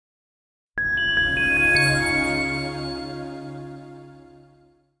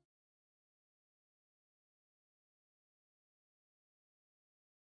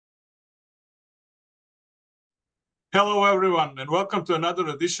Hello, everyone, and welcome to another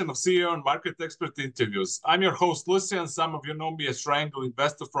edition of CEO and Market Expert Interviews. I'm your host, Lucy, and some of you know me as Triangle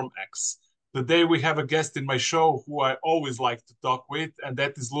Investor from X. Today, we have a guest in my show who I always like to talk with, and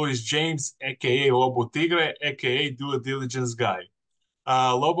that is Louis James, aka Lobo Tiggre, aka Due Diligence Guy.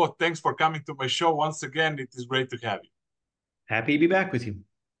 Lobo, thanks for coming to my show once again. It is great to have you. Happy to be back with you.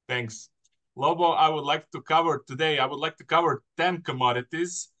 Thanks. Lobo, I would like to cover 10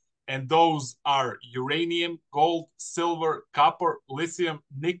 commodities, and those are uranium, gold, silver, copper, lithium,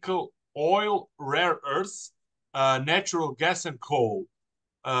 nickel, oil, rare earths, natural gas, and coal.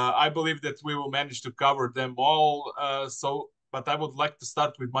 I believe that we will manage to cover them all. But I would like to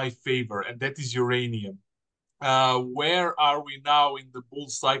start with my favorite, and that is uranium. Where are we now in the bull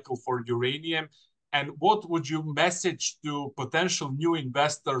cycle for uranium? And what would you message to potential new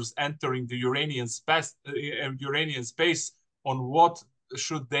investors entering the uranium space on what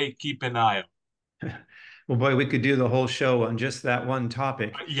should they keep an eye on? Well, boy, we could do the whole show on just that one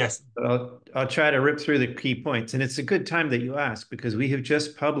topic. Yes. But I'll try to rip through the key points. And it's a good time that you ask because we have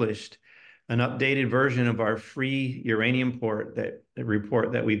just published an updated version of our free uranium report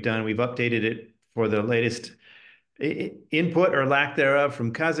that we've done. We've updated it for the latest input or lack thereof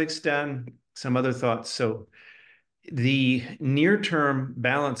from Kazakhstan, some other thoughts. So the near-term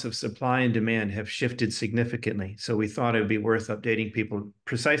balance of supply and demand have shifted significantly. So we thought it would be worth updating people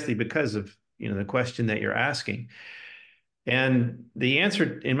precisely because of the question that you're asking. And the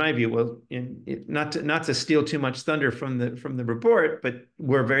answer, in my view, well, not to steal too much thunder from the report, but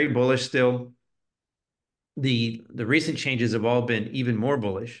we're very bullish still. The recent changes have all been even more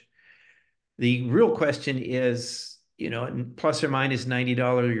bullish. The real question is, plus or minus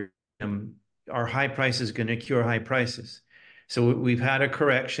 $90, are high prices going to cure high prices? So we've had a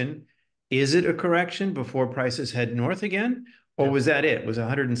correction. Is it a correction before prices head north again? Or was that it? Was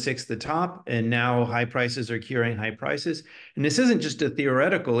 106 the top and now high prices are curing high prices? And this isn't just a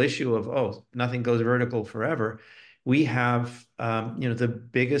theoretical issue of, oh, nothing goes vertical forever. We have, the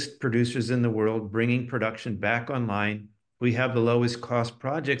biggest producers in the world bringing production back online. We have the lowest cost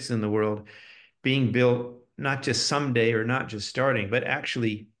projects in the world being built, not just someday or not just starting, but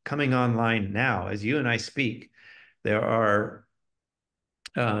actually coming online now. As you and I speak, there are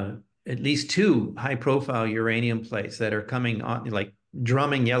at least two high-profile uranium plays that are coming on, like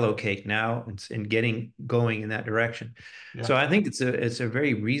drumming yellow cake now and getting going in that direction. Yeah. So I think it's a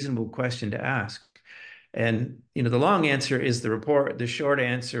very reasonable question to ask. And the long answer is the report. The short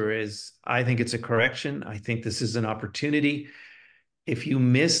answer is I think it's a correction. I think this is an opportunity. If you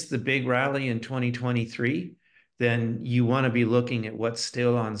miss the big rally in 2023, then you want to be looking at what's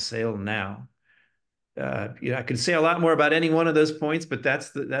still on sale now. I could say a lot more about any one of those points, but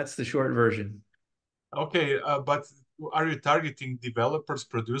that's the short version. Okay, but are you targeting developers,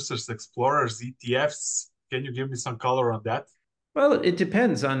 producers, explorers, ETFs? Can you give me some color on that? Well, it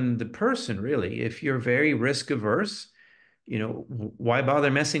depends on the person, really. If you're very risk averse, why bother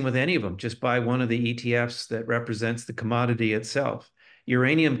messing with any of them? Just buy one of the ETFs that represents the commodity itself.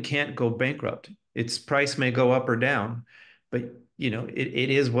 Uranium can't go bankrupt. Its price may go up or down, but it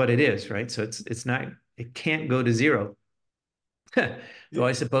is what it is, right? So it can't go to zero. Though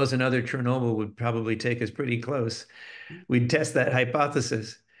I suppose another Chernobyl would probably take us pretty close. We'd test that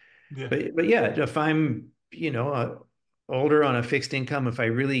hypothesis. Yeah. But yeah, if I'm, older on a fixed income, if I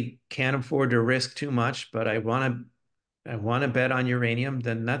really can't afford to risk too much, but I want to bet on uranium,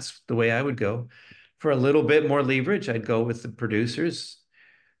 then that's the way I would go. For a little bit more leverage, I'd go with the producers.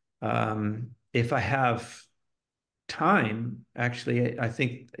 If I have time, actually, I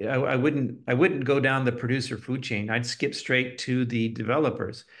think I wouldn't go down the producer food chain. I'd skip straight to the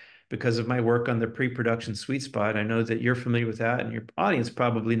developers because of my work on the pre-production sweet spot. I know that you're familiar with that and your audience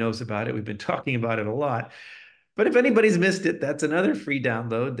probably knows about it. We've been talking about it a lot. But if anybody's missed it, that's another free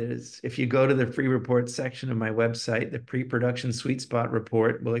download. If you go to the free reports section of my website, the pre-production sweet spot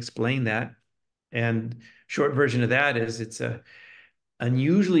report will explain that. And short version of that is it's a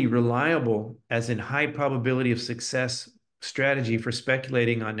unusually reliable, as in high probability of success strategy for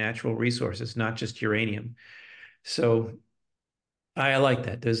speculating on natural resources, not just uranium. So I like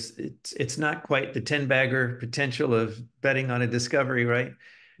that. It's not quite the 10-bagger potential of betting on a discovery, right?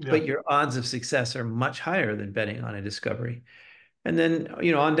 Yeah. But your odds of success are much higher than betting on a discovery. And then,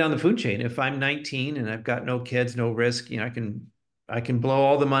 on down the food chain, if I'm 19 and I've got no kids, no risk, I can blow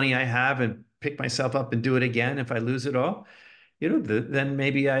all the money I have and pick myself up and do it again if I lose it all. Then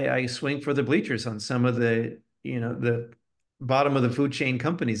maybe I swing for the bleachers on some of the bottom of the food chain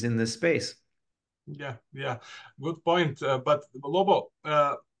companies in this space. Yeah, good point. But Lobo,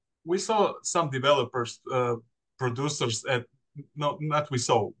 we saw some developers, producers no, not we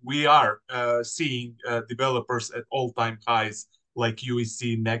saw. We are seeing developers at all-time highs like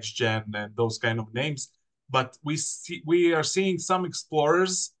UEC, NextGen, and those kind of names. But we are seeing some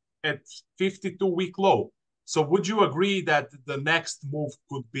explorers at 52-week low. So would you agree that the next move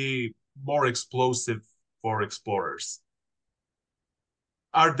could be more explosive for explorers?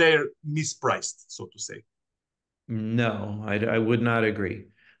 Are they mispriced, so to say? No, I would not agree.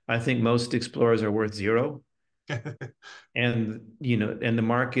 I think most explorers are worth zero. And and the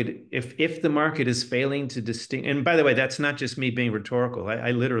market, if the market is failing to distinct, and by the way, that's not just me being rhetorical.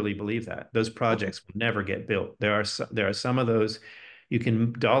 I literally believe that those Okay. projects will never get built. There are some of those you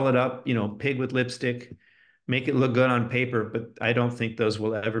can doll it up, pig with lipstick, make it look good on paper, but I don't think those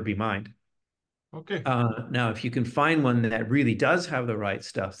will ever be mined. Okay. Now, if you can find one that really does have the right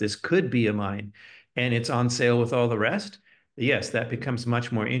stuff, this could be a mine, and it's on sale with all the rest. Yes, that becomes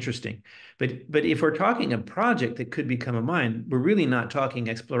much more interesting. But if we're talking a project that could become a mine, we're really not talking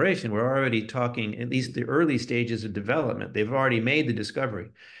exploration. We're already talking at least the early stages of development. They've already made the discovery.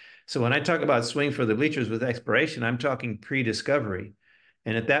 So when I talk about swing for the bleachers with exploration, I'm talking pre-discovery.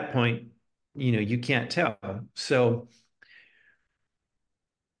 And at that point, you can't tell. So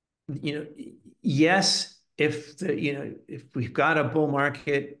you know, yes, if we've got a bull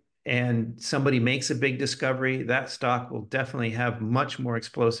market and somebody makes a big discovery, that stock will definitely have much more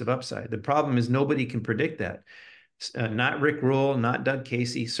explosive upside. The problem is nobody can predict that. Not Rick Rule, not Doug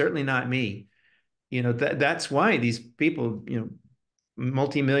Casey, certainly not me. That's why these people,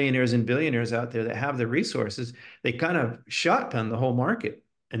 multimillionaires and billionaires out there that have the resources, they kind of shotgun the whole market.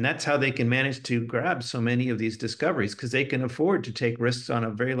 And that's how they can manage to grab so many of these discoveries because they can afford to take risks on a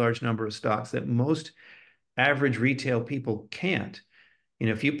very large number of stocks that most average retail people can't.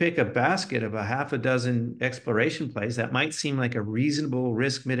 If you pick a basket of a half a dozen exploration plays, that might seem like a reasonable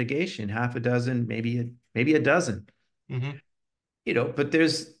risk mitigation, half a dozen, maybe a dozen. Mm-hmm. But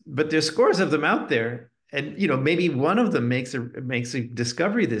there's scores of them out there, and maybe one of them makes a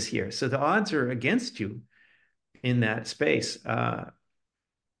discovery this year. So the odds are against you in that space.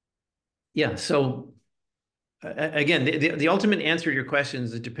 Yeah. So again, the ultimate answer to your question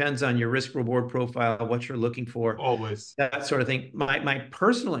is it depends on your risk reward profile, what you're looking for, Always. that sort of thing. My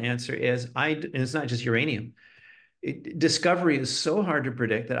personal answer is and it's not just uranium. Discovery is so hard to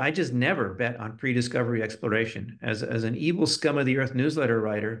predict that I just never bet on pre-discovery exploration. As an evil scum of the earth newsletter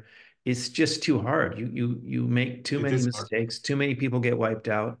writer, it's just too hard. You make too It many is hard. mistakes, too many people get wiped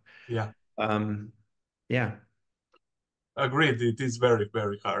out. Yeah. Um, yeah. Agreed. It is very,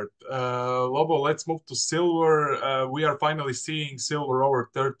 very hard. Lobo, let's move to silver. We are finally seeing silver over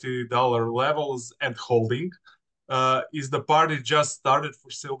 $30 levels and holding. Is the party just started for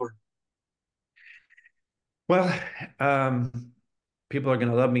silver? Well, um, people are going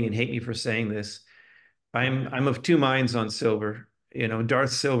to love me and hate me for saying this. I'm of two minds on silver.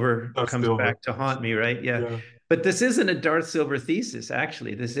 Darth Silver Or comes silver? back to haunt me, right? Yeah. Yeah. But this isn't a Darth Silver thesis,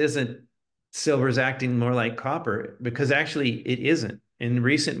 actually. This isn't silver's acting more like copper, because actually it isn't. In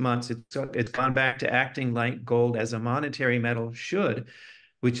recent months, it's gone back to acting like gold as a monetary metal should,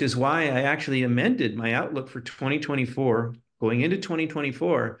 which is why I actually amended my outlook for 2024. Going into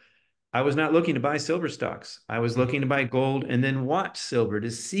 2024, I was not looking to buy silver stocks. I was Mm-hmm. looking to buy gold and then watch silver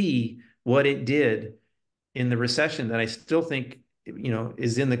to see what it did in the recession that I still think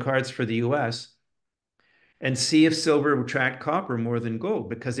is in the cards for the US, and see if silver would track copper more than gold,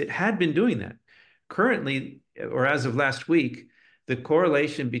 because it had been doing that. Currently, or as of last week, the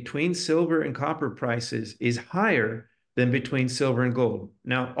correlation between silver and copper prices is higher than between silver and gold.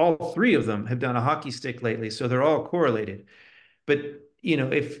 Now, all three of them have done a hockey stick lately, so they're all correlated. But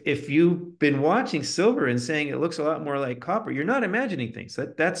if you've been watching silver and saying it looks a lot more like copper, you're not imagining things.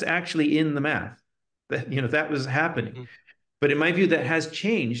 That's actually in the math. That was happening. Mm-hmm. But in my view, that has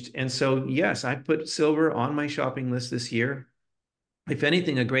changed. And so, yes, I put silver on my shopping list this year. If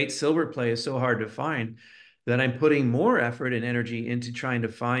anything, a great silver play is so hard to find that I'm putting more effort and energy into trying to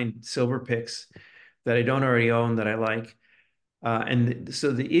find silver picks that I don't already own that I like. And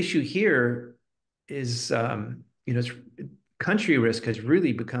so the issue here is, country risk has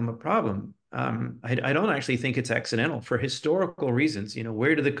really become a problem. I don't actually think it's accidental for historical reasons.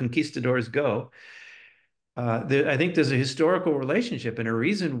 Where do the conquistadors go? I think there's a historical relationship and a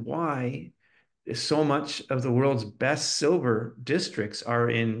reason why so much of the world's best silver districts are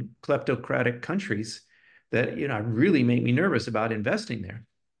in kleptocratic countries that really make me nervous about investing there.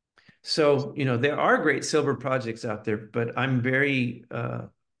 So there are great silver projects out there, but I'm very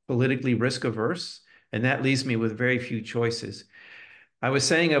politically risk averse, and that leaves me with very few choices. I was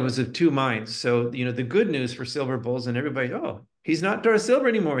saying I was of two minds. So the good news for silver bulls and everybody, oh, he's not Darth Silver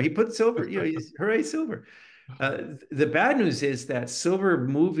anymore. He put silver, he's hooray silver. The bad news is that silver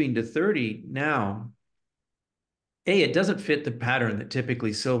moving to 30 now, A, it doesn't fit the pattern that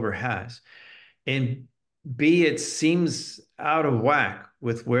typically silver has. And B, it seems out of whack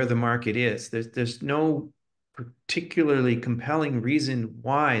with where the market is. There's no particularly compelling reason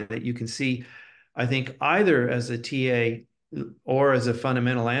why that you can see, I think, either as a TA or as a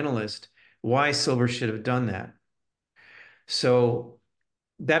fundamental analyst, why silver should have done that. So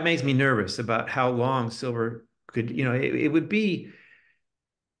that makes me nervous about how long silver could, it would be,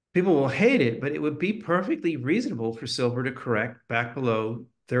 people will hate it, but it would be perfectly reasonable for silver to correct back below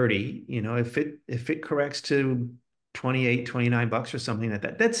 30. If it corrects to 28, $29 or something like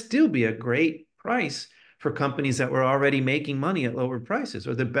that, that'd still be a great price for companies that were already making money at lower prices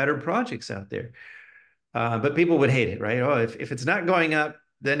or the better projects out there. But people would hate it, right? Oh, if it's not going up,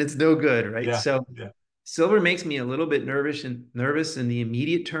 then it's no good, right? Yeah, So yeah. silver makes me a little bit nervous in the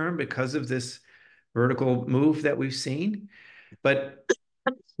immediate term because of this vertical move that we've seen. But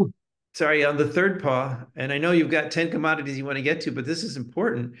sorry, on the third paw, and I know you've got 10 commodities you want to get to, but this is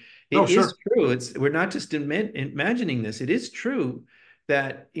important. No, It is sure. true. We're not just imagining this. It is true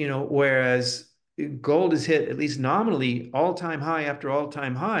that, whereas gold has hit at least nominally all-time high after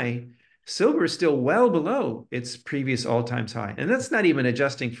all-time high, silver is still well below its previous all-time high. And that's not even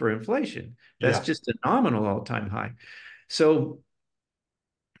adjusting for inflation. That's Yeah, just a nominal all-time high. So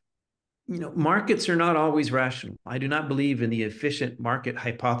markets are not always rational. I do not believe in the efficient market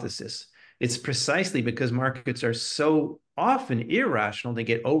hypothesis. It's precisely because markets are so often irrational, they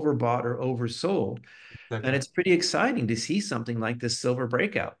get overbought or oversold. And exactly. it's pretty exciting to see something like this silver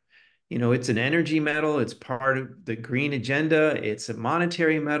breakout. It's an energy metal, it's part of the green agenda, it's a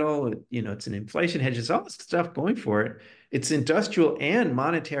monetary metal, it's an inflation hedge, it's all this stuff going for it. It's industrial and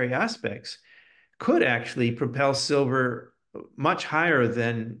monetary aspects could actually propel silver much higher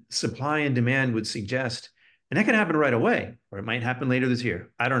than supply and demand would suggest. And that can happen right away, or it might happen later this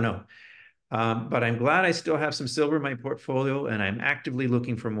year. I don't know. But I'm glad I still have some silver in my portfolio and I'm actively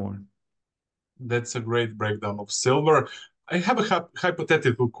looking for more. That's a great breakdown of silver. I have a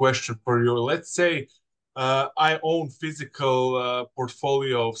hypothetical question for you. Let's say I own physical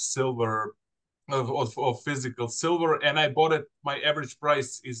portfolio of silver, of physical silver, and I bought it. My average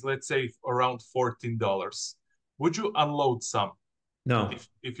price is, let's say, around $14. Would you unload some No,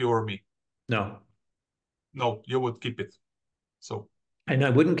 if you were me? no. No, you would keep it. So, And I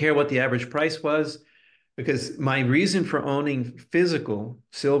wouldn't care what the average price was because my reason for owning physical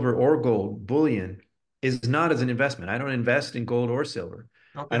silver or gold bullion is not as an investment. I don't invest in gold or silver.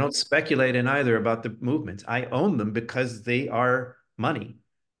 I okay. don't speculate in either about the movements. I own them because they are money.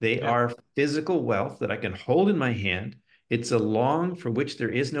 They Yeah, are physical wealth that I can hold in my hand. It's a long for which there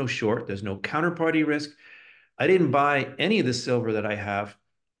is no short. There's no counterparty risk. I didn't buy any of the silver that I have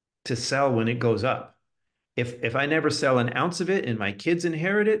to sell when it goes up. If I never sell an ounce of it and my kids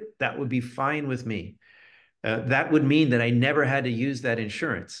inherit it, that would be fine with me. That would mean that I never had to use that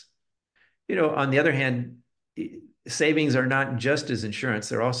insurance. On the other hand, savings are not just as insurance,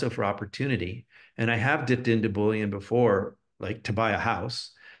 they're also for opportunity. And I have dipped into bullion before, like to buy a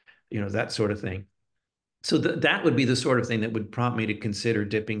house, that sort of thing. So that would be the sort of thing that would prompt me to consider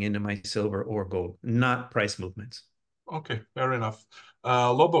dipping into my silver or gold, not price movements. okay, fair enough.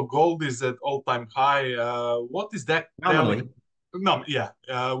 Lobo, gold is at all-time high. What is that telling? Nominally. No, yeah.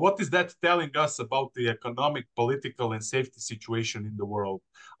 What is that telling us about the economic, political, and safety situation in the world?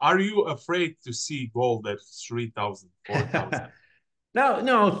 Are you afraid to see gold at 3,000, 4,000? No,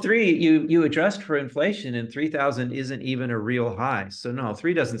 no, three, you adjust for inflation and 3,000 isn't even a real high. So no,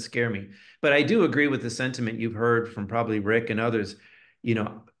 three doesn't scare me. But I do agree with the sentiment you've heard from probably Rick and others. You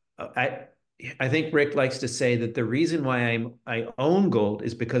know, I I think Rick likes to say that the reason why I own gold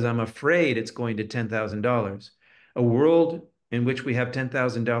is because I'm afraid it's going to $10,000. A world in which we have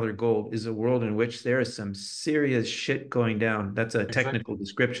 $10,000 gold is a world in which there is some serious shit going down. That's a Exactly. technical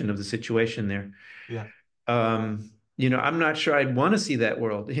description of the situation there. Yeah. I'm not sure I'd want to see that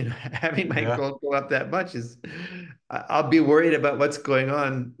world. Having my Yeah. gold go up that much is, I'll be worried about what's going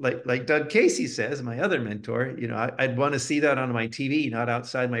on. Like Doug Casey says, my other mentor, I'd want to see that on my TV, not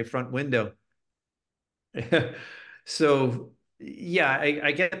outside my front window. So yeah,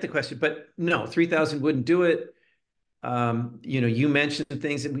 I get the question, but no, 3,000 wouldn't do it. You mentioned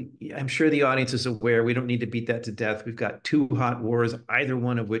things that I'm sure the audience is aware. We don't need to beat that to death. We've got two hot wars, either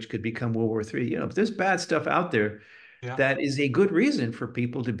one of which could become World War III. If there's bad stuff out there, Yeah. that is a good reason for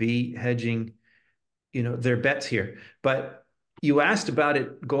people to be hedging, their bets here. But you asked about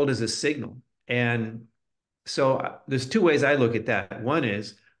it, gold as a signal. And so there's two ways I look at that. One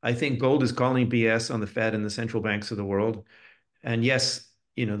is I think gold is calling BS on the Fed and the central banks of the world. And yes,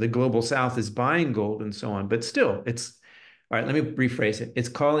 the global South is buying gold and so on. But still, it's all right. Let me rephrase it. It's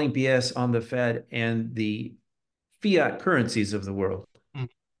calling BS on the Fed and the fiat currencies of the world. Mm.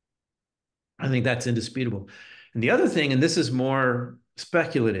 I think that's indisputable. And the other thing, and this is more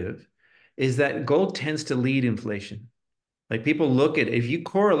speculative, is that gold tends to lead inflation. Like people look at, if you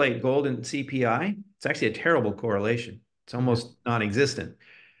correlate gold and CPI, it's actually a terrible correlation. It's Yeah. almost non-existent.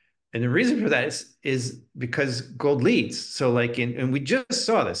 And the reason for that is because gold leads. So like and we just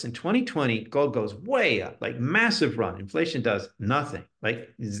saw this in 2020, gold goes way up, like massive run. Inflation does nothing, like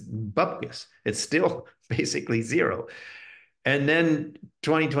it's bupkis. It's still basically zero. And then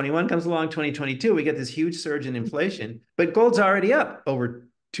 2021 comes along, 2022, we get this huge surge in inflation, but gold's already up over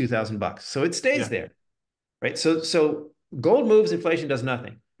 $2,000. So it stays Yeah. there, right? So gold moves, inflation does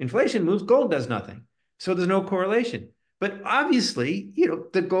nothing. Inflation moves, gold does nothing. So there's no correlation. But obviously,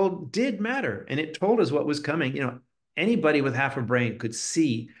 the gold did matter and it told us what was coming. Anybody with half a brain could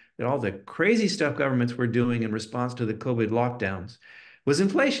see that all the crazy stuff governments were doing in response to the COVID lockdowns was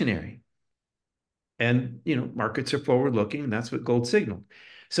inflationary. And markets are forward looking, and that's what gold signaled.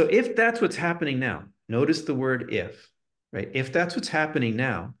 So if that's what's happening now, notice the word if, right? If that's what's happening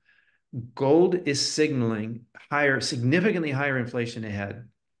now, gold is signaling significantly higher inflation ahead.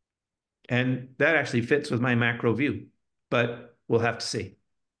 And that actually fits with my macro view, but we'll have to see.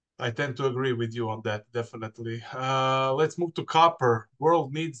 I tend to agree with you on that, definitely. Let's move to copper.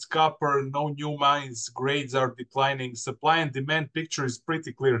 World needs copper, no new mines, grades are declining. Supply and demand picture is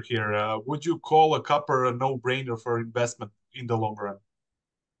pretty clear here. Would you call a copper a no-brainer for investment in the long run?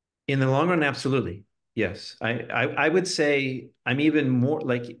 In the long run, absolutely. Yes. I would say I'm even more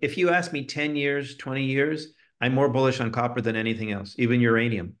like if you ask me 10 years, 20 years, I'm more bullish on copper than anything else, even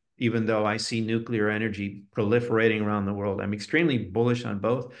uranium, even though I see nuclear energy proliferating around the world. I'm extremely bullish on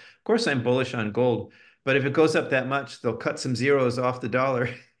both. Of course, I'm bullish on gold, but if it goes up that much, they'll cut some zeros off the dollar.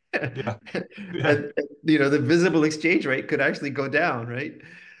 Yeah, yeah, And, the visible exchange rate could actually go down, right?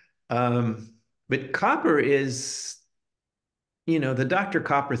 But copper is the Dr.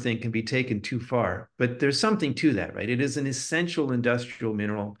 Copper thing can be taken too far, but there's something to that, right? It is an essential industrial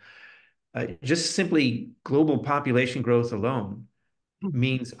mineral. Just simply global population growth alone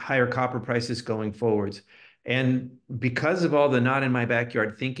means higher copper prices going forwards. And because of all the not in my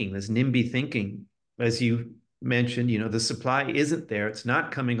backyard thinking, this NIMBY thinking, as you mentioned, the supply isn't there. It's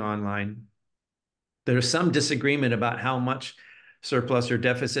not coming online. There's some disagreement about how much surplus or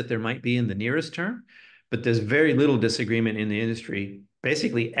deficit there might be in the nearest term, but there's very little disagreement in the industry.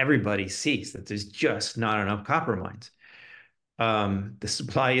 Basically, everybody sees that there's just not enough copper mines. The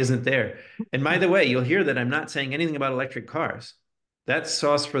supply isn't there. And by the way, you'll hear that I'm not saying anything about electric cars. That's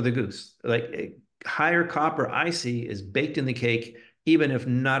sauce for the goose. Like higher copper I see is baked in the cake, even if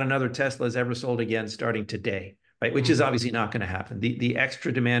not another Tesla is ever sold again starting today, right? Which is mhm. obviously not going to happen. The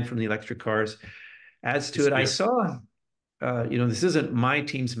extra demand from the electric cars adds to It's it. I clear. saw, this isn't my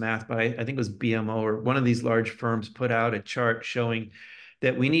team's math, but I think it was BMO or one of these large firms put out a chart showing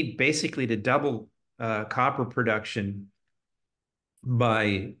that we need basically to double copper production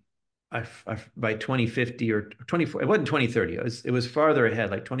by by 2050 or 24. It wasn't 2030. It was farther ahead,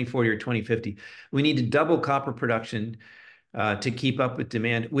 like 2040 or 2050. We need to double copper production to keep up with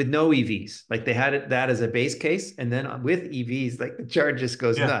demand with no EVs. Like they had that as a base case, and then with EVs, like the chart just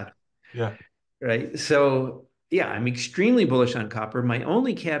goes Yeah, nuts. yeah. Right. So yeah, I'm extremely bullish on copper. My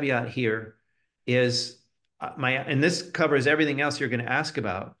only caveat here is and this covers everything else you're going to ask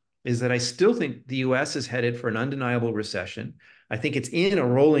about, is that I still think the US is headed for an undeniable recession. I think it's in a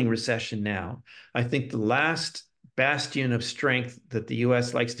rolling recession now. I think the last bastion of strength that the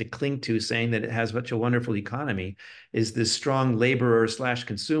US likes to cling to, saying that it has such a wonderful economy, is this strong laborer slash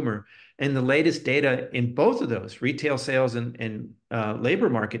consumer. And the latest data in both of those, retail sales and labor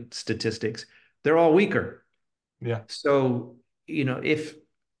market statistics, they're all weaker. Yeah. So, if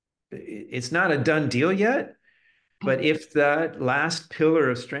it's not a done deal yet, but if that last pillar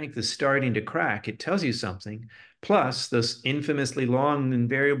of strength is starting to crack, it tells you something. Plus, those infamously long and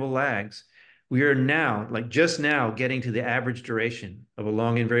variable lags, we are now, like just now, getting to the average duration of a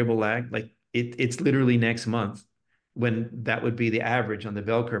long and variable lag. Like it's literally next month when that would be the average on the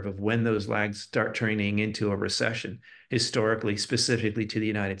bell curve of when those lags start turning into a recession, historically, specifically to the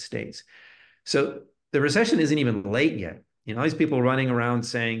United States. So the recession isn't even late yet. All these people running around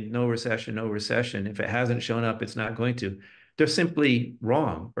saying no recession, no recession. If it hasn't shown up, it's not going to. They're simply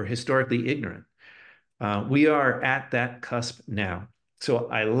wrong or historically ignorant. We are at that cusp now. So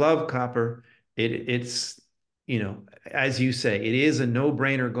I love copper. It's, as you say, it is a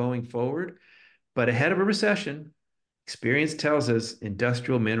no-brainer going forward. But ahead of a recession, experience tells us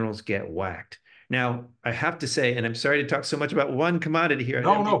industrial minerals get whacked. Now, I have to say, and I'm sorry to talk so much about one commodity here. I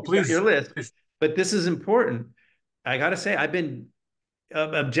No, haven't no, even got your please. list, Please. but this is important. I got to say, I've been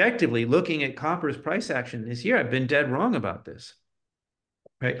objectively looking at copper's price action this year. I've been dead wrong about this.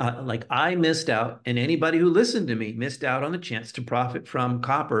 Right? Like I missed out, and anybody who listened to me missed out on the chance to profit from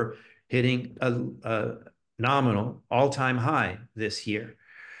copper hitting a nominal all-time high this year.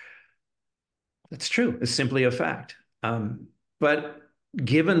 That's true. It's simply a fact. But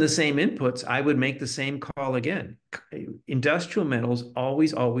given the same inputs, I would make the same call again. Industrial metals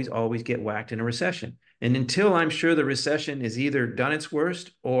always, always, always get whacked in a recession. And until I'm sure the recession is either done its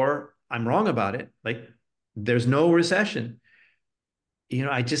worst or I'm wrong about it, like there's no recession,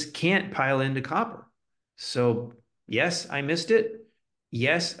 I just can't pile into copper. So yes, I missed it.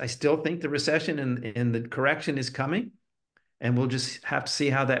 Yes, I still think the recession and the correction is coming, and we'll just have to see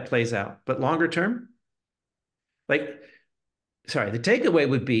how that plays out. But longer term, like, sorry, the takeaway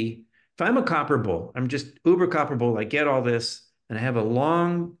would be if I'm a copper bull, I'm just uber copper bull, I get all this, and I have a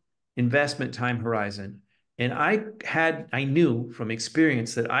long investment time horizon. And I knew from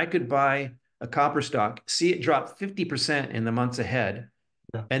experience that I could buy a copper stock, see it drop 50% in the months ahead,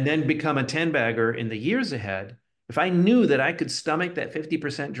 Yeah. and then become a 10 bagger in the years ahead. If I knew that I could stomach that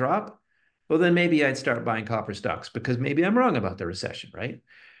 50% drop, well, then maybe I'd start buying copper stocks because maybe I'm wrong about the recession, right?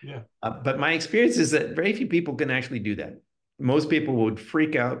 Yeah. But my experience is that very few people can actually do that. Most people would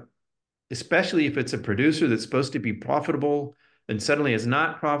freak out, especially if it's a producer that's supposed to be profitable and suddenly is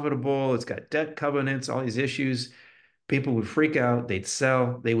not profitable. It's got debt covenants, all these issues. People would freak out. They'd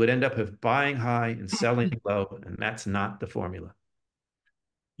sell. They would end up with buying high and selling low, and that's not the formula.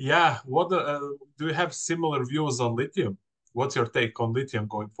 Yeah. What do you have similar views on lithium? What's your take on lithium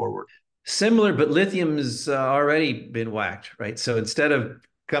going forward? Similar, but lithium's already been whacked, right? So instead of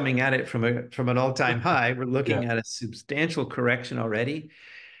coming at it from an all-time high, we're Yeah. looking at a substantial correction already.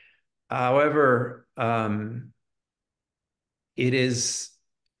 However, it is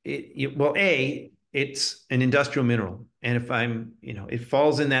well, it's an industrial mineral, and if it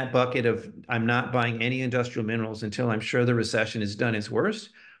falls in that bucket of I'm not buying any industrial minerals until I'm sure the recession is done its worst,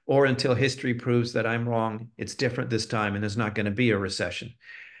 or until history proves that I'm wrong, it's different this time, and there's not going to be a recession.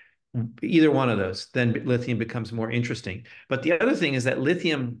 Either one of those, then lithium becomes more interesting. But the other thing is that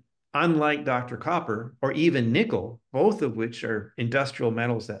lithium, unlike Dr. Copper or even nickel, both of which are industrial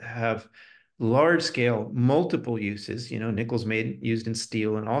metals that have large scale, multiple uses, nickel's used in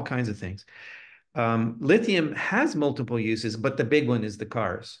steel and all kinds of things. Lithium has multiple uses, but the big one is the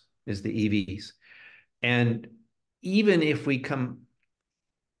cars, is the EVs. And even if we come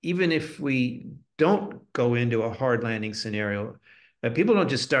even if we don't go into a hard landing scenario, people don't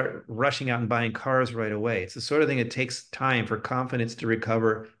just start rushing out and buying cars right away. It's the sort of thing that takes time for confidence to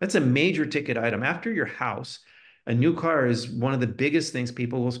recover. That's a major ticket item. After your house, a new car is one of the biggest things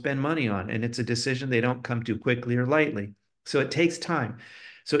people will spend money on, and it's a decision they don't come to quickly or lightly. So it takes time.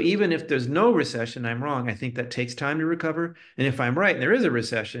 So even if there's no recession, I'm wrong. I think that takes time to recover. And if I'm right and there is a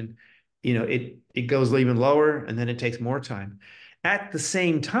recession, it goes even lower and then it takes more time. At the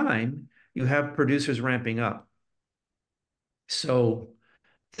same time, you have producers ramping up. So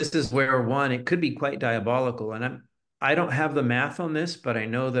this is where it could be quite diabolical. And I don't have the math on this, but I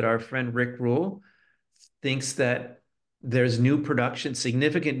know that our friend Rick Rule thinks that there's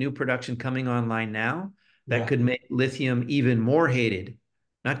significant new production coming online now that Yeah. could make lithium even more hated,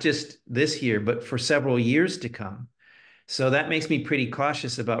 not just this year, but for several years to come. So that makes me pretty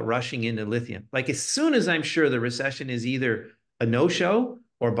cautious about rushing into lithium. Like as soon as I'm sure the recession is either a no-show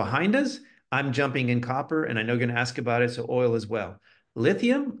or behind us, I'm jumping in copper, and I know you're going to ask about it, so oil as well.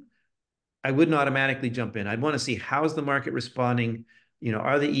 Lithium, I wouldn't automatically jump in. I'd want to see how's the market responding.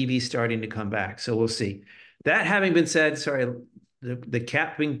 Are the EVs starting to come back? So we'll see. That having been said, sorry, the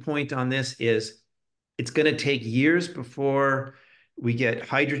capping point on this is it's going to take years before we get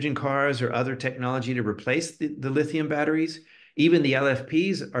hydrogen cars or other technology to replace the lithium batteries. Even the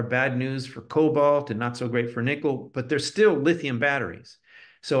LFPs are bad news for cobalt and not so great for nickel, but they're still lithium batteries.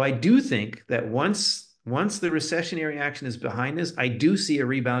 So I do think that once the recessionary action is behind us, I do see a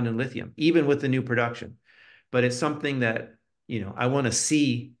rebound in lithium, even with the new production. But it's something that, I want to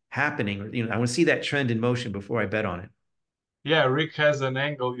see happening, or, I want to see that trend in motion before I bet on it. Yeah, Rick has an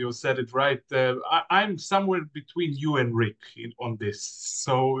angle. You said it right. I'm somewhere between you and Rick on this.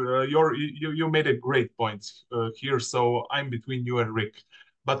 So you made a great point here. So I'm between you and Rick.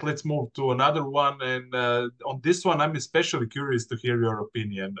 But let's move to another one. And on this one, I'm especially curious to hear your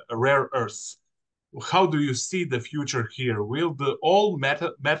opinion. Rare earths. How do you see the future here? Will all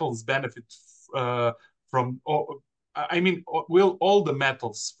metals benefit from? I mean, will all the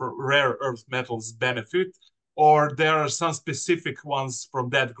metals for rare earth metals benefit? or there are some specific ones from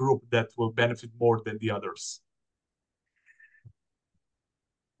that group that will benefit more than the others?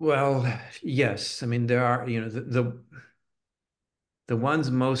 Well, yes. I mean, there are, the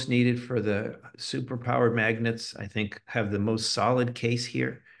ones most needed for the superpowered magnets, I think, have the most solid case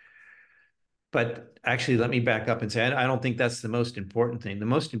here. But actually, let me back up and say, I don't think that's the most important thing. The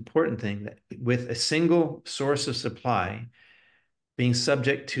most important thing that with a single source of supply being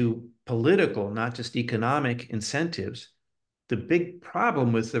subject to political, not just economic incentives, the big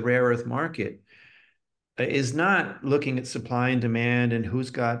problem with the rare earth market is not looking at supply and demand and who's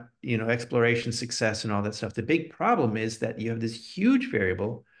got, exploration success and all that stuff. The big problem is that you have this huge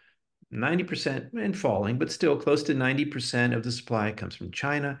variable, 90% and falling, but still close to 90% of the supply comes from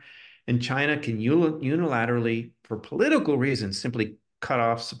China. And China can unilaterally, for political reasons, simply cut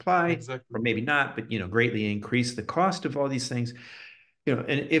off supply, Exactly. or maybe not, but greatly increase the cost of all these things. And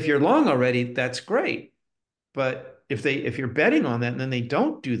if you're long already, that's great. But if you're betting on that and then they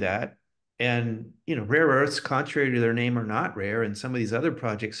don't do that, and rare earths, contrary to their name, are not rare, and some of these other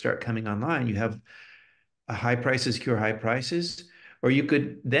projects start coming online, you have high prices cure high prices. Or you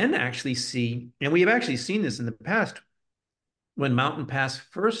could then actually see, and we have actually seen this in the past, when Mountain Pass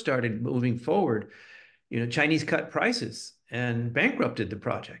first started moving forward, Chinese cut prices and bankrupted the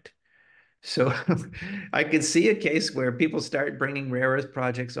project. So I could see a case where people start bringing rare earth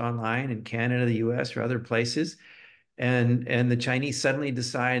projects online in Canada, the US, or other places, and the Chinese suddenly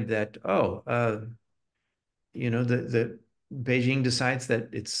decide that, the Beijing decides that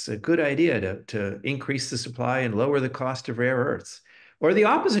it's a good idea to increase the supply and lower the cost of rare earths. Or the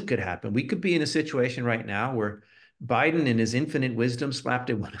opposite could happen. We could be in a situation right now where Biden, in his infinite wisdom, slapped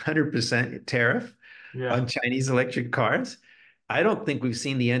a 100% tariff Yeah. on Chinese electric cars. I don't think we've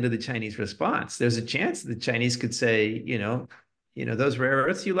seen the end of the Chinese response. There's a chance that the Chinese could say, those rare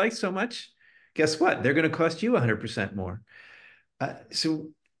earths you like so much, guess what? They're going to cost you 100% more. So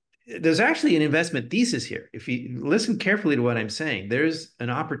there's actually an investment thesis here. If you listen carefully to what I'm saying, there's an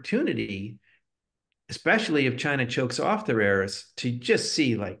opportunity, especially if China chokes off the rare earths, to just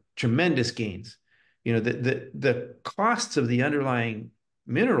see like tremendous gains. The costs of the underlying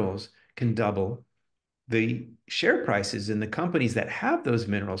minerals can double. The share prices in the companies that have those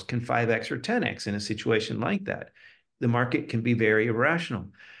minerals can 5x or 10x in a situation like that. The market can be very irrational.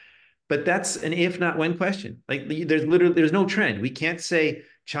 But that's an if not when question. Like there's no trend. We can't say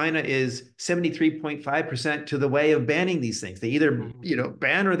China is 73.5% to the way of banning these things. They either, Mhm.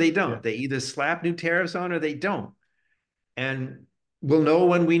 ban or they Yeah. don't. They either slap new tariffs on or they don't. And we'll know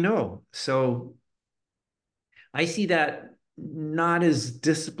when we know. So I see that not as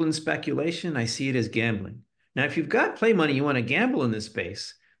disciplined speculation. I see it as gambling. Now, if you've got play money, you want to gamble in this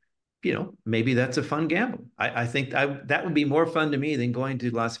space, maybe that's a fun gamble. I think that would be more fun to me than going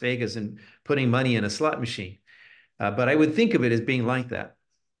to Las Vegas and putting money in a slot machine. But I would think of it as being like that.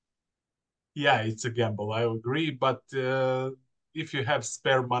 Yeah, it's a gamble. I agree, but if you have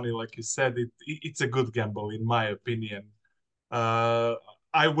spare money, like you said, it's a good gamble, in my opinion. Uh,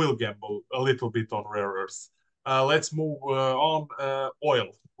 I will gamble a little bit on rare earths. Let's move on.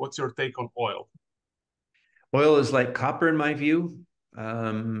 Oil. What's your take on oil? Oil is like copper, in my view,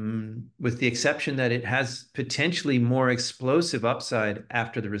 with the exception that it has potentially more explosive upside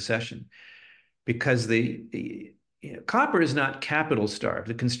after the recession, because copper is not capital starved.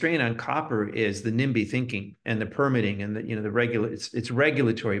 The constraint on copper is the NIMBY thinking and the permitting and it's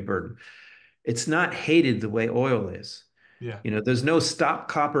regulatory burden. It's not hated the way oil is. Yeah. There's no Stop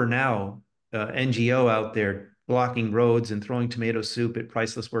Copper Now NGO out there blocking roads and throwing tomato soup at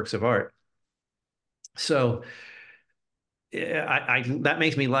priceless works of art. So that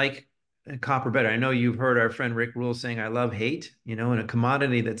makes me like copper better. I know you've heard our friend Rick Rule saying, "I love hate." And a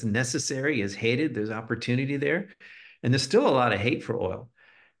commodity that's necessary is hated. There's opportunity there, and there's still a lot of hate for oil.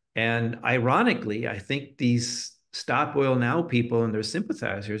 And ironically, I think these Stop Oil Now people and their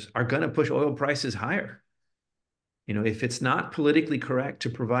sympathizers are going to push oil prices higher. If it's not politically correct to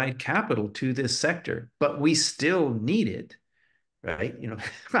provide capital to this sector, but we still need it, right?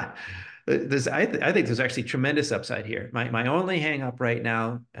 I think there's actually tremendous upside here. My only hang up right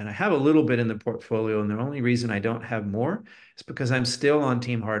now, and I have a little bit in the portfolio, and the only reason I don't have more is because I'm still on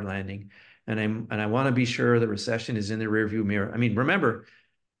team hard landing, and I want to be sure the recession is in the rearview mirror. I mean, remember,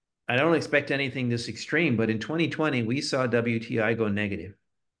 I don't expect anything this extreme, but in 2020 we saw WTI go negative,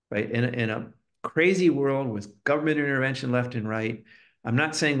 right? In a crazy world with government intervention left and right. I'm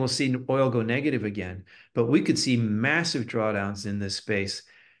not saying we'll see oil go negative again, but we could see massive drawdowns in this space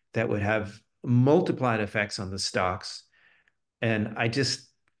that would have multiplied effects on the stocks. And I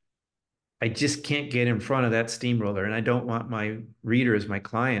just can't get in front of that steamroller. And I don't want my readers, my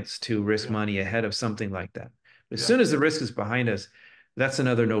clients, to risk Yeah. money ahead of something like that. As Yeah. soon as the risk is behind us, that's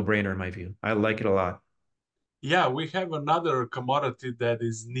another no-brainer in my view. I like it a lot. Yeah, we have another commodity that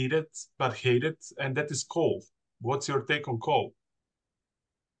is needed but hated, and that is coal. What's your take on coal?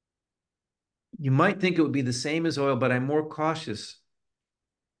 You might think it would be the same as oil, but I'm more cautious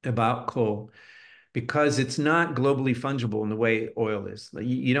about coal because it's not globally fungible in the way oil is. Like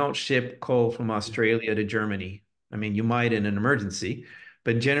you don't ship coal from Yeah. Australia to Germany. I mean, you might in an emergency,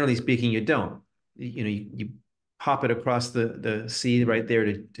 but generally speaking, you don't. You hop it across the sea right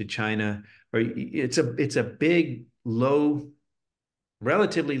there to China, or it's a big,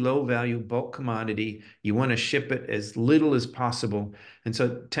 relatively low value bulk commodity. You want to ship it as little as possible. And so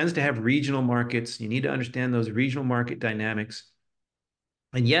it tends to have regional markets. You need to understand those regional market dynamics.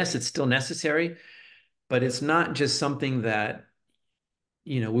 And yes, it's still necessary, but it's not just something that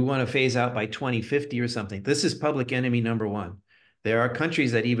we want to phase out by 2050 or something. This is public enemy number one. There are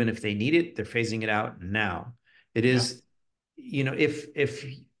countries that even if they need it, they're phasing it out now. It Yeah. is,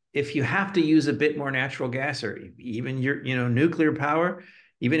 if you have to use a bit more natural gas or even your, nuclear power,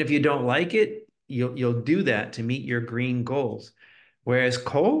 even if you don't like it, you'll do that to meet your green goals. Whereas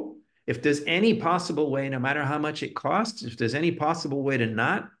coal, if there's any possible way, no matter how much it costs, if there's any possible way to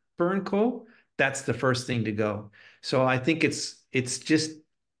not burn coal, that's the first thing to go. So I think it's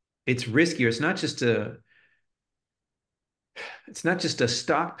riskier. It's not just a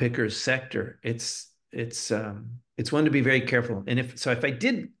stock picker's sector. It's one to be very careful. And if I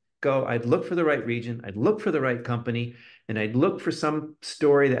did go, I'd look for the right region, I'd look for the right company, and I'd look for some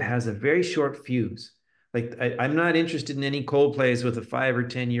story that has a very short fuse. Like I'm not interested in any coal plays with a 5 or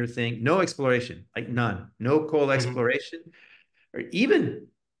 10 year thing. No exploration, like none. No coal Mhm. exploration or even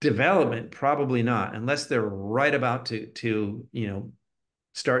development, probably not, unless they're right about to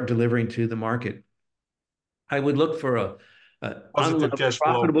start delivering to the market. I would look for a Positive cash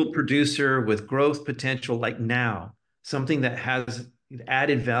flow. profitable producer with growth potential like now, something that has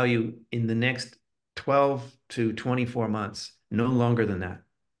added value in the next 12 to 24 months, no longer than that.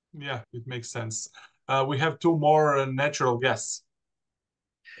 Yeah, it makes sense. We have two more natural gas.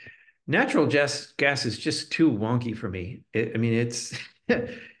 Natural gas is just too wonky for me. I mean, it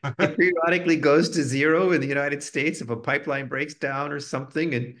periodically goes to zero in the United States if a pipeline breaks down or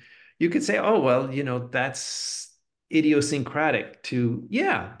something. And you could say, oh, well, that's idiosyncratic to,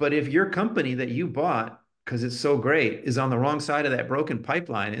 yeah. But if your company that you bought, because it's so great, is on the wrong side of that broken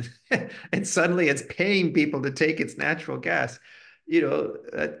pipeline and suddenly it's paying people to take its natural gas,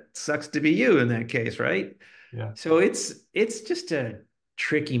 that sucks to be you in that case, right? Yeah, So it's just a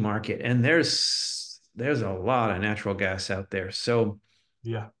tricky market, and there's a lot of natural gas out there. So,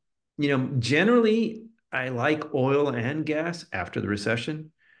 yeah, generally I like oil and gas after the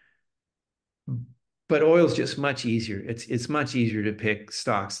recession, but oil's just much easier. It's much easier to pick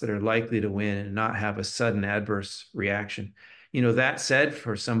stocks that are likely to win and not have a sudden adverse reaction. That said,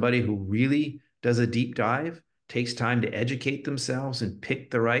 for somebody who really does a deep dive, takes time to educate themselves and pick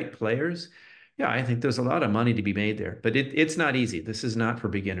the right players, yeah, I think there's a lot of money to be made there. But it's not easy. This is not for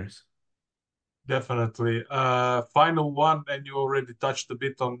beginners. definitely. Final one, and you already touched a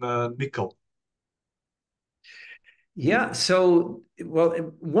bit on nickel. Yeah. So, well,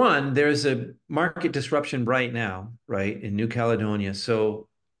 one, there's a market disruption right now, right, in New Caledonia. So,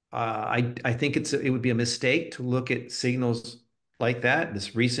 I think it would be a mistake to look at signals like that,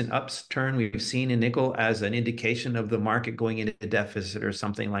 this recent upturn we've seen in nickel as an indication of the market going into deficit or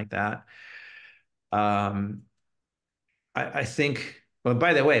something like that. Um, I think, well,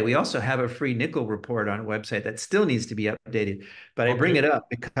 by the way, we also have a free nickel report on a website that still needs to be updated. But I bring Okay. it up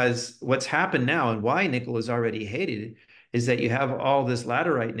because what's happened now and why nickel is already hated is that you have all this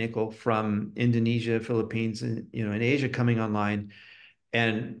laterite nickel from Indonesia, Philippines, and Asia coming online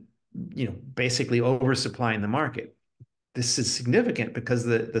and, basically oversupplying the market. This is significant because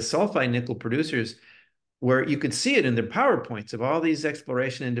the sulfide nickel producers where you could see it in the PowerPoints of all these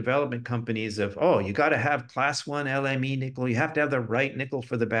exploration and development companies of, oh, you got to have class one LME nickel. You have to have the right nickel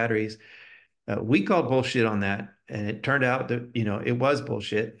for the batteries. We called bullshit on that. And it turned out that, it was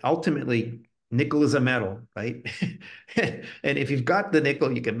bullshit. Ultimately, nickel is a metal, right? And if you've got the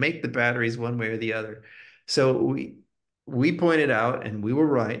nickel, you can make the batteries one way or the other. So we pointed out, and we were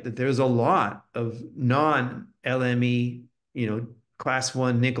right, that there's a lot of non-LME, class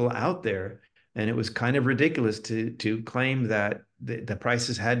one nickel out there. And it was kind of ridiculous to claim that the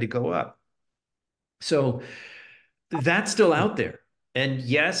prices had to go up. So that's still out there. And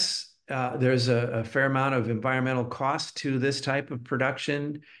yes, there's a fair amount of environmental cost to this type of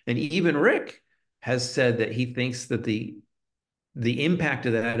production. And even Rick has said that he thinks that the impact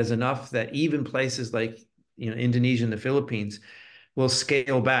of that is enough that even places like Indonesia and the Philippines will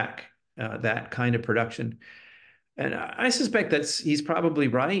scale back that kind of production. And I suspect he's probably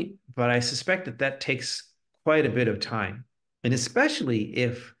right, but I suspect that takes quite a bit of time. And especially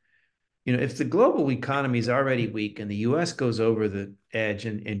if the global economy is already weak and the US goes over the edge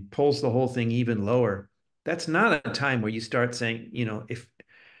and pulls the whole thing even lower, that's not a time where you start saying, if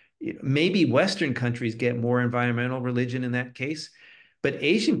maybe Western countries get more environmental religion in that case, but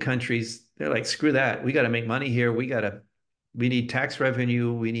Asian countries, they're like, screw that. We got to make money here. We need tax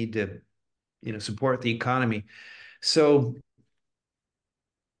revenue. We need to, support the economy. So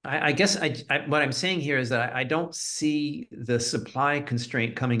I guess what I'm saying here is that I don't see the supply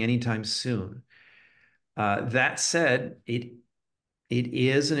constraint coming anytime soon. That said, it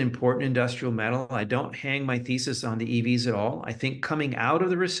is an important industrial metal. I don't hang my thesis on the EVs at all. I think coming out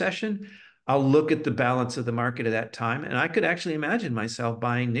of the recession, I'll look at the balance of the market at that time, and I could actually imagine myself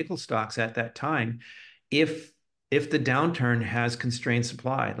buying nickel stocks at that time if the downturn has constrained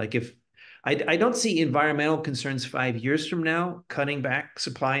supply. Like if I don't see environmental concerns 5 years from now cutting back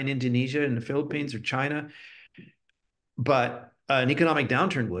supply in Indonesia and the Philippines or China, but an economic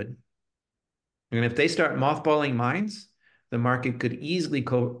downturn would. And if they start mothballing mines, the market could easily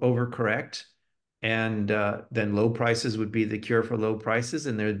overcorrect, and then low prices would be the cure for low prices,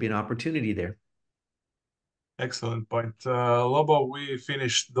 and there would be an opportunity there. Excellent point. Lobo, we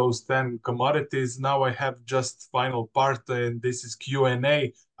finished those 10 commodities. Now I have just final part, and this is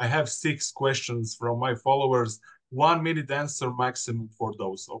Q&A. I have 6 questions from my followers. 1 minute answer maximum for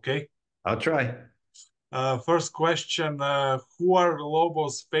those, okay? I'll try. First question, who are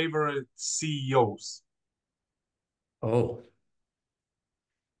Lobo's favorite CEOs? Oh,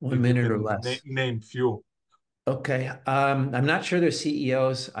 one If you minute or can less. name few. Okay. I'm not sure they're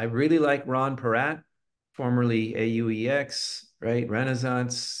CEOs. I really like Ron Peratt, formerly AUEX, right?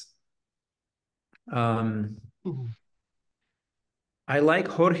 Renaissance. Um, Mhm. I like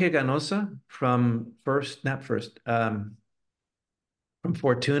Jorge Ganosa from from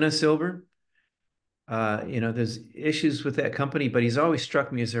Fortuna Silver. There's issues with that company, but he's always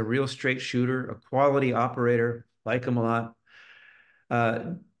struck me as a real straight shooter, a quality operator. Like him a lot.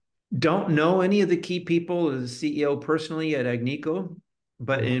 Uh, don't know any of the key people as CEO personally at Agnico,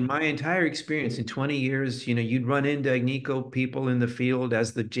 but Mhm. in my entire experience in 20 years, you'd run into Agnico people in the field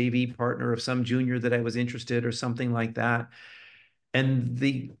as the JV partner of some junior that I was interested or something like that. And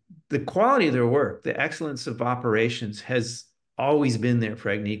the quality of their work, the excellence of operations has always been there for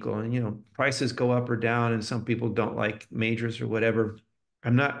Agnico. And prices go up or down, and some people don't like majors or whatever.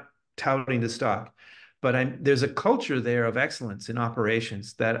 I'm not touting the stock, but there's a culture there of excellence in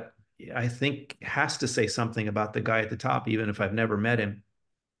operations that I think has to say something about the guy at the top, even if I've never met him.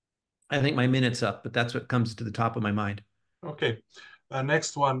 I think my minute's up, but that's what comes to the top of my mind. Okay.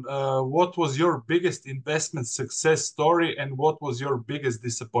 Next one. What was your biggest investment success story and what was your biggest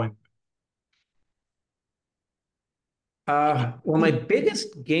disappointment? Well, my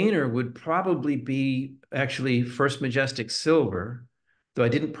biggest gainer would probably be actually First Majestic Silver, though I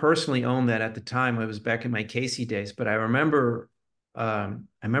didn't personally own that at the time. I was back in my Casey days, but I remember, and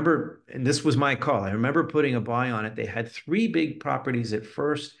this was my call. I remember putting a buy on it. They had 3 big properties at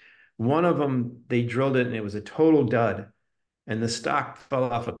first. One of them, they drilled it and it was a total dud, and the stock fell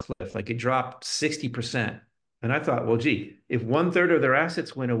off a cliff. Like it dropped 60%. And I thought, well, gee, if 1/3 of their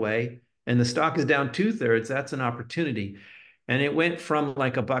assets went away and the stock is down 2/3, that's an opportunity. And it went from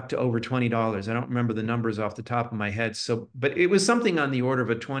like a buck to over $20. I don't remember the numbers off the top of my head. So, but it was something on the order of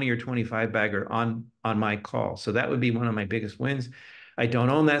a 20 or 25 bagger on my call. So that would be one of my biggest wins. I don't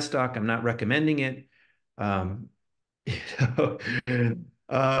own that stock. I'm not recommending it. Um, you know,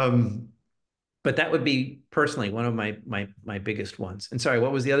 um, but that would be personally one of my biggest ones. And sorry,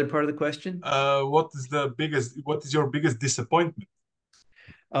 what was the other part of the question? What is your biggest disappointment?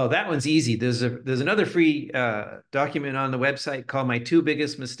 Oh, that one's easy. There's another free document on the website called "My Two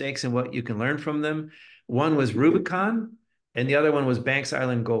Biggest Mistakes and What You Can Learn from Them." One was Rubicon, and the other one was Banks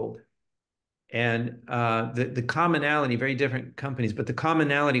Island Gold. And the commonality, very different companies, but the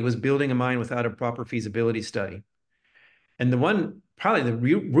commonality was building a mine without a proper feasibility study. And the one, probably the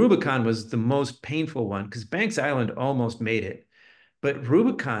Rubicon was the most painful one because Banks Island almost made it. But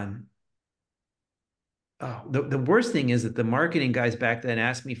Rubicon, oh, the worst thing is that the marketing guys back then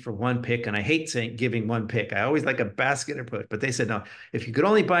asked me for one pick, and I hate saying giving one pick. I always like a basket approach, but they said, no, if you could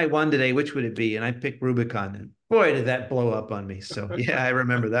only buy one today, which would it be? And I picked Rubicon, and boy, did that blow up on me. So yeah, I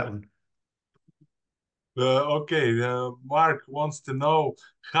remember that one. Okay, Mark wants to know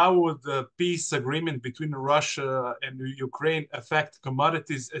how would the peace agreement between Russia and Ukraine affect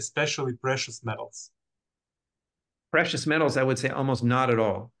commodities, especially precious metals? Precious metals, I would say almost not at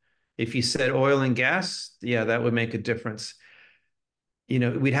all. If you said oil and gas, yeah, that would make a difference.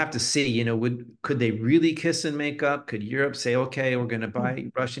 we'd have to see, could they really kiss and make up? Could Europe say, okay, we're going to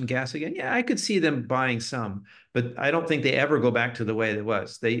buy Russian gas again? Yeah, I could see them buying some, but I don't think they ever go back to the way it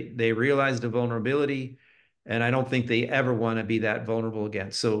was. They realized the vulnerability, and I don't think they ever want to be that vulnerable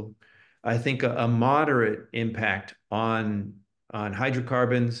again. So I think a moderate impact on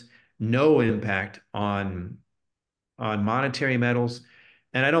hydrocarbons, no impact on monetary metals,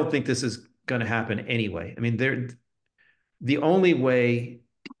 and I don't think this is going to happen anyway. I mean, the only way,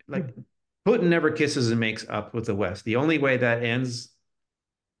 like Putin never kisses and makes up with the West. The only way that ends,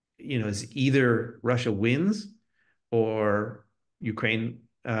 is either Russia wins or Ukraine,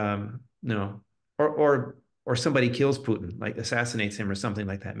 no, or somebody kills Putin, like assassinates him or something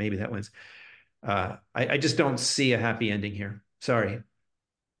like that. Maybe that wins. I just don't see a happy ending here. Sorry.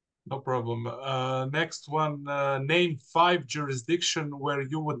 No problem. Next one. Name 5 jurisdictions where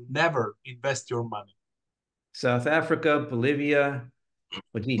you would never invest your money. South Africa, Bolivia,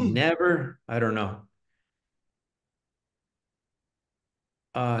 would he never? I don't know.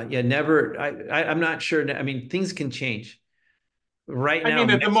 Yeah, never. I'm not sure. I mean, things can change. Right I now, mean,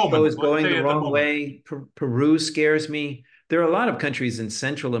 at the Mexico moment, is let's going the say at the wrong moment. way. Peru scares me. There are a lot of countries in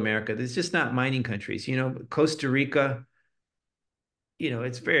Central America that's just not mining countries. Costa Rica,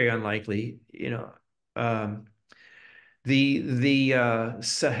 it's very unlikely. Um, the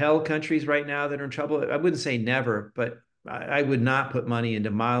Sahel countries right now that are in trouble. I wouldn't say never, but I would not put money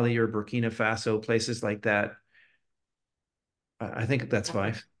into Mali or Burkina Faso, places like that. I think that's Okay.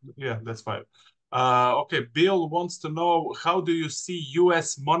 five. Yeah, that's fine. Okay, Bill wants to know, how do you see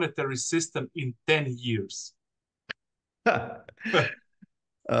US monetary system in 10 years?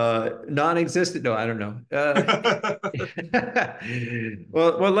 Non-existent. No, I don't know.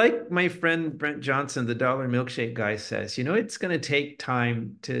 Well, like my friend Brent Johnson, the dollar milkshake guy says, it's going to take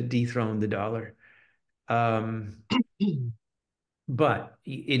time to dethrone the dollar. Um, but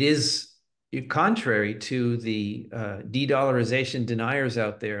it is contrary to the de-dollarization deniers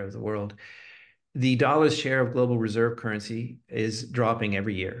out there of the world. The dollar's share of global reserve currency is dropping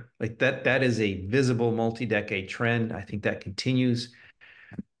every year. Like that is a visible multi-decade trend. I think that continues.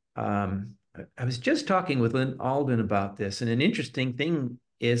 I was just talking with Lynn Alden about this, and an interesting thing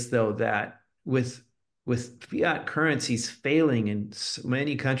is though that with fiat currencies failing in so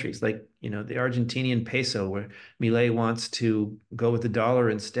many countries, like the Argentinian peso, where Milei wants to go with the dollar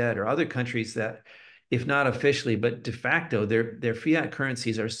instead, or other countries that, if not officially but de facto, their fiat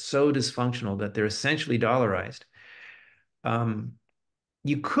currencies are so dysfunctional that they're essentially dollarized. Um,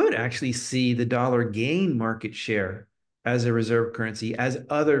 you could actually see the dollar gain market share as a reserve currency as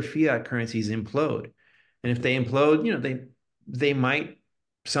other fiat currencies implode. And if they implode, they might,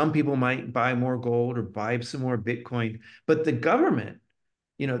 some people might buy more gold or buy some more Bitcoin, but the government,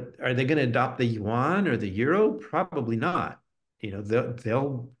 are they going to adopt the yuan or the euro? Probably not.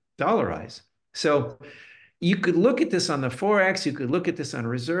 They'll dollarize. So you could look at this on the forex, you could look at this on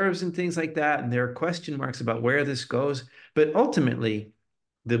reserves and things like that, and there are question marks about where this goes. But ultimately,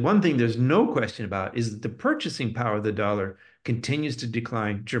 the one thing there's no question about is that the purchasing power of the dollar continues to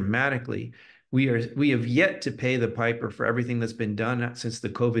decline dramatically. We have yet to pay the piper for everything that's been done since the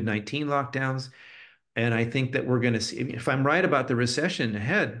COVID-19 lockdowns. And I think that we're going to see, if I'm right about the recession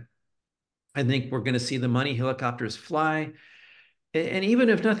ahead, I think we're going to see the money helicopters fly. And even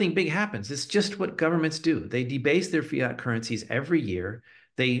if nothing big happens, it's just what governments do. They debase their fiat currencies every year.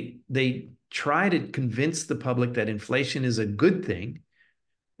 They try to convince the public that inflation is a good thing,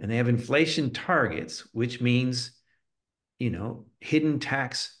 and they have inflation targets, which means, hidden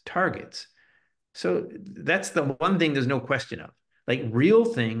tax targets. So that's the one thing there's no question of. Like real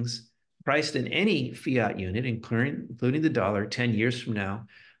things priced in any fiat unit, including the dollar, 10 years from now,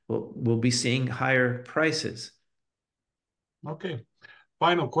 we'll be seeing higher prices. Okay.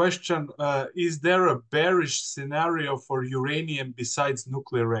 Final question. Is there a bearish scenario for uranium besides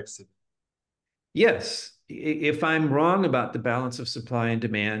nuclear accident? Yes, if I'm wrong about the balance of supply and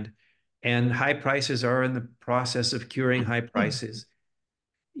demand, and high prices are in the process of curing high prices,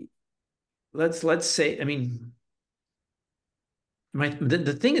 let's say, I mean,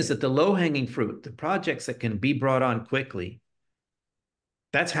 the thing is that the low-hanging fruit, the projects that can be brought on quickly,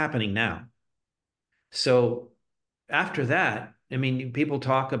 that's happening now. So after that, I mean, people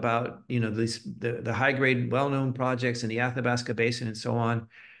talk about, the high grade, well-known projects in the Athabasca Basin and so on.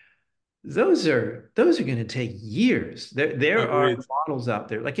 Those are going to take years. There are Agreed. models out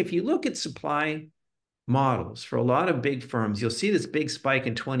there. Like if you look at supply models for a lot of big firms, you'll see this big spike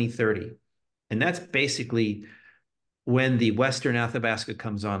in 2030. And that's basically when the Western Athabasca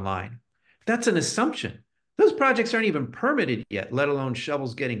comes online. That's an assumption. Those projects aren't even permitted yet, let alone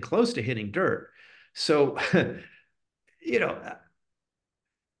shovels getting close to hitting dirt. So, you know,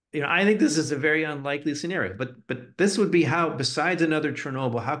 I think this is a very unlikely scenario, but this would be how, besides another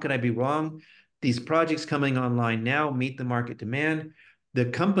Chernobyl, how could I be wrong? These projects coming online now meet the market demand. The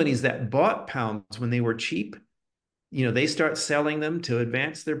companies that bought pounds when they were cheap, they start selling them to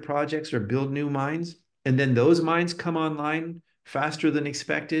advance their projects or build new mines. And then those mines come online faster than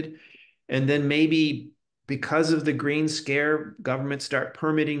expected. And then maybe because of the green scare, governments start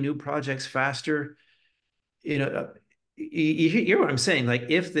permitting new projects faster. You know, you hear what I'm saying? Like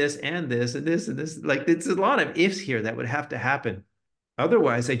if this and this and this and this, like it's a lot of ifs here that would have to happen.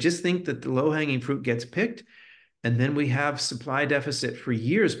 Otherwise, I just think that the low-hanging fruit gets picked, and then we have supply deficit for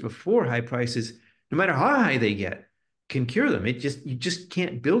years before high prices, no matter how high they get, can cure them. You just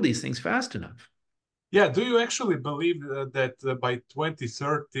can't build these things fast enough. Yeah, do you actually believe that by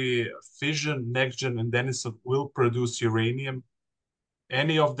 2030, Fission, NextGen, and Denison will produce uranium?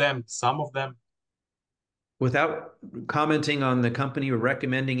 Any of them? Some of them? Without commenting on the company or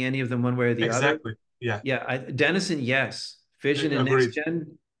recommending any of them one way or the other, Exactly. Yeah, yeah, Denison, yes. Fission and agreed. next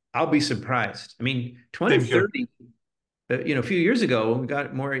gen, I'll be surprised. I mean, Same here. 2030, a few years ago, when we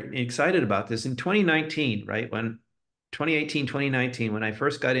got more excited about this in 2019, right? When 2018, 2019, when I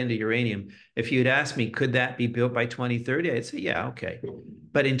first got into uranium, if you had asked me, could that be built by 2030? I'd say, yeah, okay.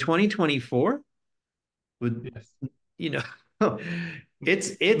 But in 2024, would, Yes. you know,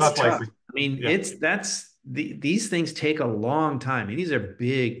 it's Not tough. likely. I mean, Yeah, these things take a long time. And these are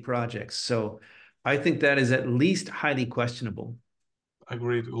big projects. So I think that is at least highly questionable.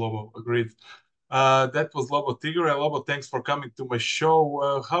 agreed, Lobo. Agreed. That was Lobo Tiggre. Lobo, thanks for coming to my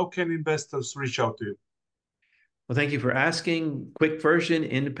show. How can investors reach out to you? Well, thank you for asking. Quick version,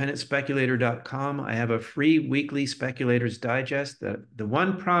 independentspeculator.com. I have a free weekly Speculators Digest. The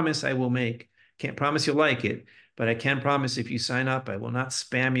one promise I will make, can't promise you'll like it, but I can promise if you sign up, I will not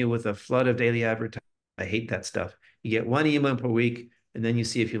spam you with a flood of daily advertising. I hate that stuff. You get one email per week, and then you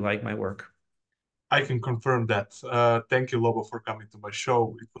see if you like my work. I can confirm that. Thank you, Lobo, for coming to my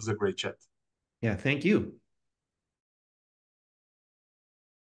show. It was a great chat. Yeah, thank you.